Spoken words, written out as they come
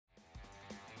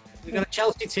We've got a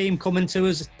Chelsea team coming to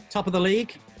us top of the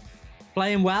league,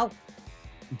 playing well,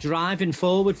 driving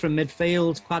forward from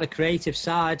midfield, quite a creative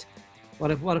side.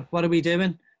 What are we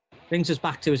doing? Brings us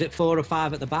back to, is it 4 or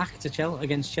 5 at the back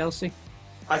against Chelsea?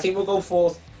 I think we'll go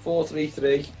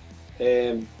 4-3-3.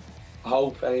 I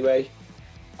hope anyway.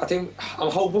 I'm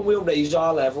hoping we'll raise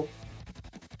our level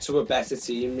to a better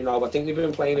team. You know, I think we've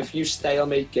been playing a few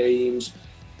stalemate games,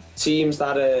 teams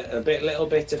that are a little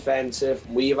bit defensive.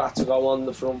 We've had to go on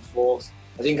the front foot.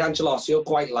 I think Ancelotti will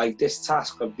quite like this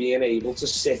task of being able to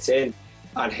sit in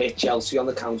and hit Chelsea on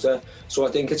the counter. So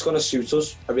I think it's going to suit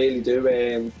us. I really do.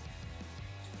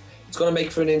 It's going to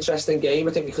make for an interesting game.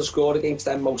 I think we can score against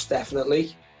them most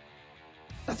definitely.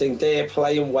 I think they're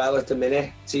playing well at the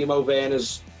minute. Timo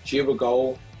Werner's due a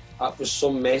goal. That was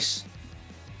some miss.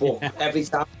 But every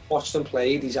time I've watched him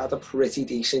play, he's had a pretty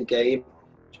decent game.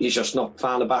 He's just not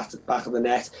found the back of the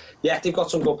net. Yeah, they've got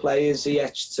some good players.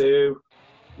 ZH2,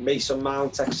 Mason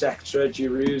Mount, etc.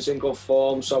 Giroud's in good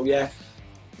form. So yeah,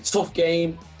 tough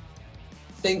game.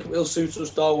 I think it will suit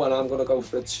us though, and I'm going to go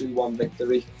for a 2-1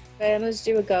 victory. Werner's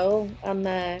due a goal, and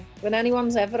when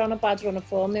anyone's ever on a bad run of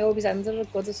form, they always end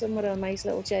at Goodison with a nice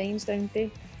little change, don't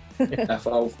they?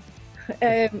 FO.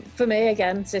 For me,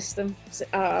 again, system.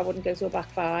 I wouldn't go to a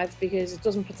back 5 because it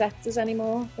doesn't protect us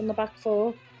anymore from the back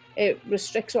 4. It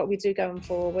restricts what we do going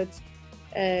forward.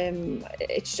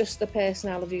 It's just the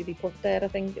personnel of who they put there. I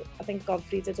think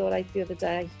Godfrey did all right the other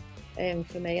day.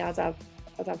 For me, I'd have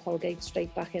Holgate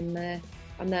straight back in there,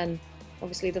 and then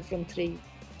obviously the front 3.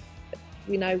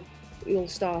 We know we'll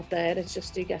start there. It's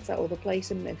just to get that other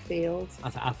place in midfield.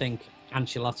 I think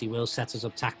Ancelotti will set us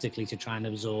up tactically to try and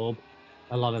absorb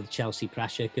a lot of the Chelsea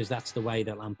pressure, because that's the way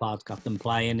that Lampard's got them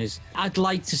playing. I'd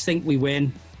like to think we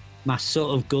win. My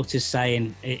sort of gut is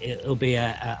saying it'll be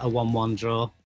a 1-1 draw.